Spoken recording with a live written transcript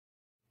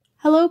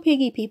Hello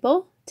Piggy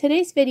people!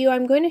 Today's video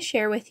I'm going to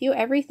share with you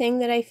everything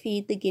that I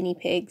feed the guinea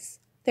pigs.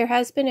 There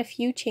has been a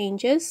few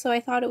changes, so I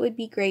thought it would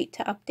be great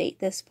to update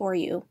this for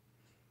you.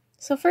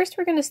 So first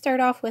we're going to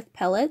start off with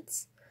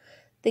pellets.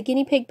 The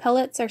guinea pig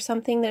pellets are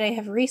something that I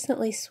have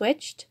recently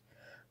switched.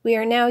 We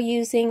are now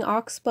using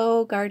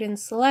Oxbow Garden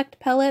Select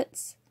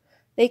pellets.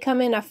 They come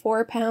in a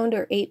 4-pound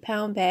or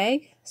 8-pound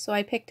bag, so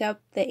I picked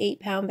up the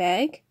 8-pound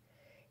bag.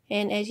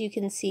 And as you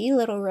can see,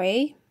 little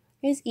Ray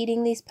is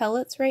eating these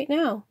pellets right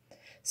now.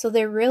 So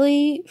they're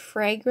really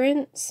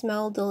fragrant,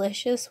 smell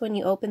delicious when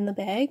you open the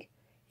bag,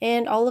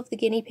 and all of the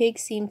guinea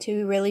pigs seem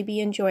to really be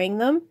enjoying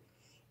them.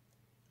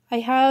 I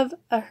have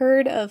a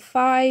herd of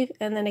 5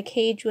 and then a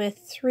cage with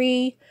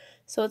 3,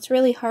 so it's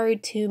really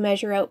hard to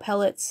measure out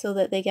pellets so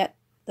that they get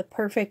the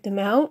perfect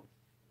amount.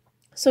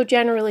 So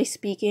generally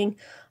speaking,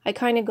 I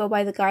kind of go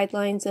by the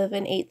guidelines of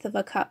 1/8 of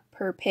a cup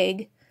per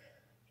pig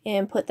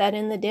and put that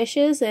in the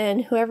dishes,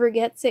 and whoever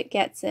gets it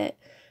gets it.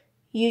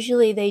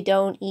 Usually they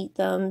don't eat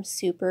them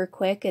super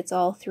quick, it's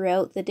all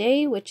throughout the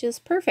day, which is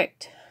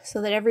perfect,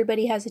 so that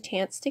everybody has a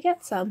chance to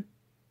get some.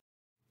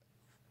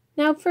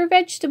 Now for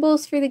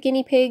vegetables for the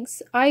guinea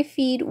pigs, I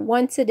feed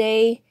once a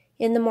day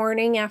in the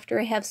morning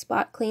after I have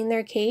spot cleaned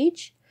their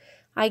cage.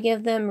 I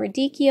give them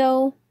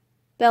radicchio,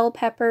 bell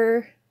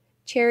pepper,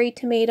 cherry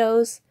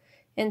tomatoes,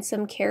 and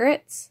some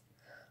carrots.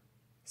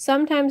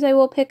 Sometimes I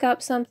will pick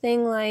up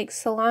something like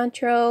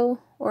cilantro,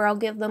 or I'll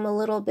give them a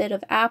little bit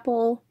of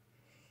apple,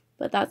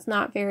 but that's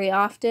not very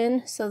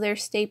often, so their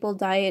staple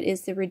diet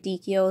is the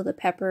radicchio, the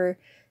pepper,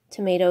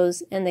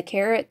 tomatoes, and the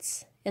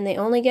carrots, and they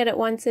only get it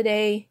once a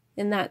day,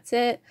 and that's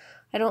it.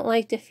 I don't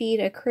like to feed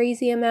a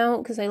crazy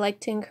amount because I like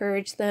to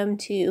encourage them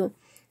to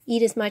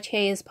eat as much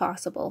hay as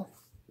possible.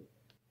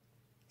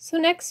 So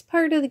next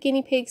part of the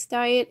guinea pig's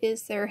diet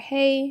is their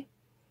hay.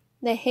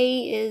 The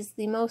hay is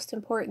the most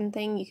important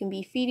thing you can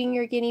be feeding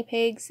your guinea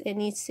pigs. It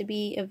needs to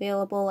be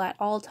available at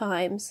all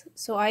times.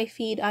 So I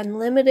feed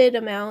unlimited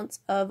amounts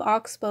of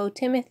Oxbow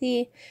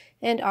Timothy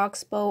and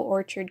Oxbow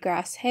orchard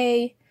grass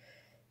hay.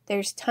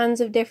 There's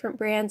tons of different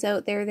brands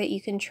out there that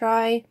you can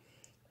try.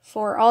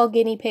 For all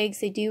guinea pigs,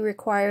 they do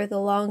require the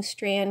long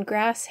strand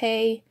grass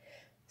hay.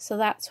 So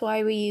that's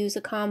why we use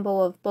a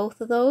combo of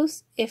both of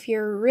those. If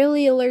you're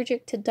really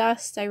allergic to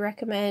dust, I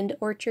recommend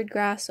orchard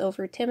grass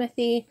over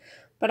Timothy.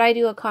 But I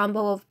do a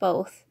combo of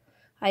both.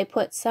 I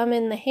put some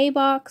in the hay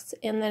box,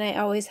 and then I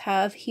always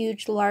have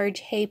huge,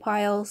 large hay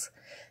piles.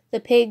 The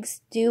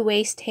pigs do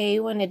waste hay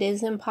when it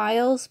is in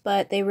piles,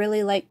 but they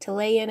really like to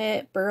lay in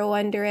it, burrow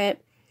under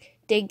it,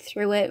 dig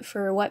through it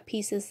for what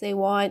pieces they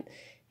want,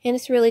 and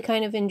it's really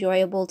kind of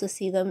enjoyable to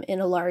see them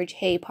in a large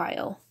hay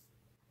pile.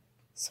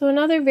 So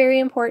another very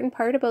important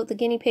part about the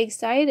guinea pig's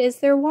diet is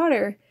their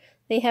water.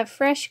 They have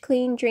fresh,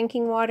 clean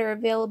drinking water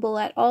available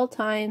at all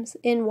times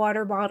in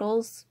water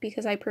bottles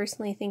because I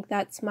personally think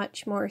that's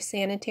much more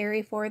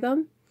sanitary for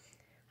them.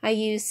 I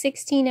use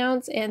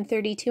 16-ounce and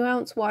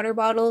 32-ounce water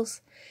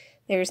bottles.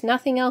 There's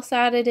nothing else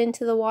added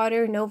into the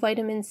water, no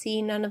vitamin C,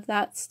 none of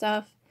that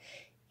stuff.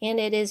 And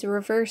it is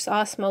reverse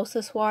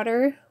osmosis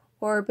water,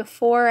 or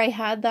before I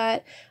had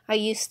that, I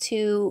used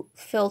to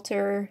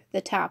filter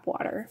the tap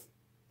water.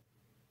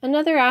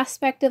 Another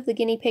aspect of the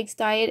guinea pig's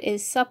diet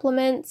is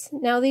supplements.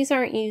 Now these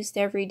aren't used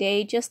every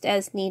day, just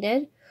as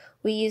needed.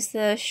 We use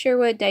the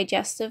Sherwood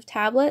digestive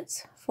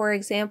tablets. For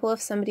example, if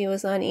somebody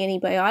was on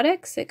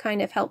antibiotics, it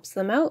kind of helps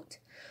them out.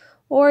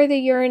 Or the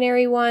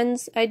urinary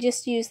ones, I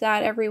just use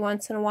that every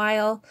once in a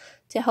while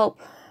to help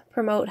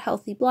promote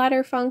healthy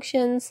bladder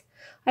functions.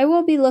 I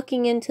will be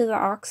looking into the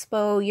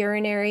Oxbow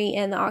urinary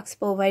and the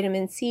Oxbow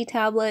vitamin C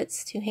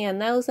tablets to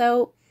hand those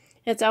out.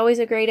 It's always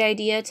a great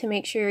idea to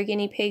make sure your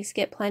guinea pigs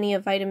get plenty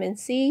of vitamin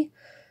C.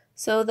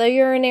 So the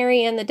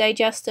urinary and the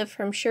digestive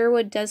from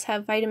Sherwood does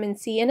have vitamin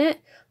C in it,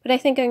 but I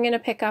think I'm going to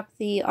pick up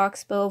the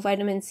Oxbow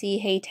vitamin C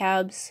hay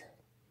tabs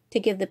to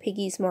give the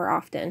piggies more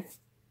often.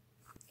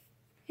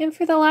 And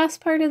for the last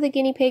part of the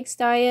guinea pig's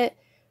diet,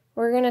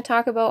 we're going to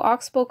talk about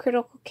Oxbow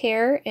Critical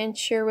Care and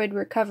Sherwood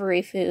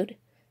Recovery Food.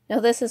 Now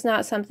this is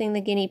not something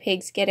the guinea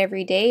pigs get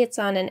every day, it's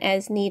on an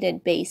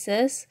as-needed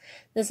basis.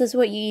 This is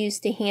what you use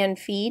to hand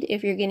feed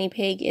if your guinea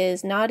pig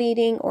is not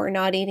eating or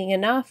not eating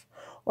enough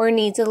or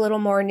needs a little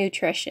more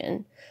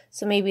nutrition.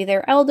 So maybe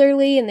they're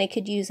elderly and they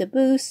could use a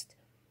boost.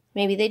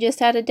 Maybe they just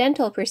had a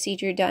dental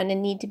procedure done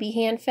and need to be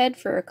hand-fed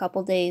for a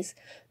couple days.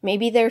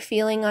 Maybe they're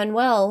feeling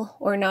unwell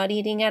or not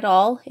eating at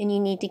all and you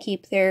need to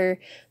keep their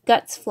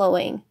guts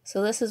flowing.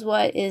 So this is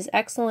what is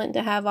excellent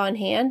to have on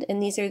hand,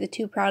 and these are the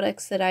two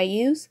products that I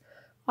use,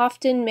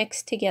 often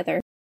mixed together.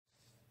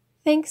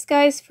 Thanks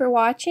guys for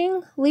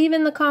watching. Leave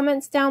in the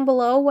comments down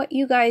below what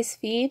you guys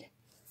feed.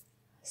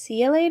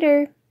 See you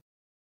later.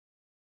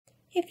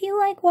 If you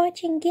like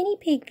watching guinea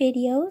pig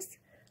videos,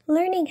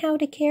 learning how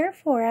to care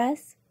for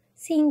us,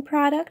 seeing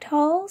product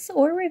hauls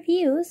or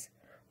reviews,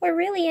 or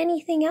really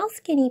anything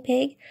else guinea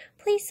pig,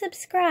 please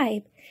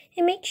subscribe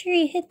and make sure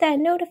you hit that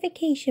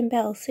notification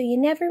bell so you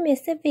never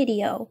miss a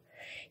video.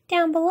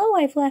 Down below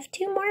I've left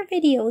 2 more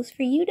videos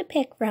for you to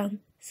pick from.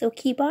 So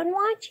keep on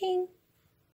watching.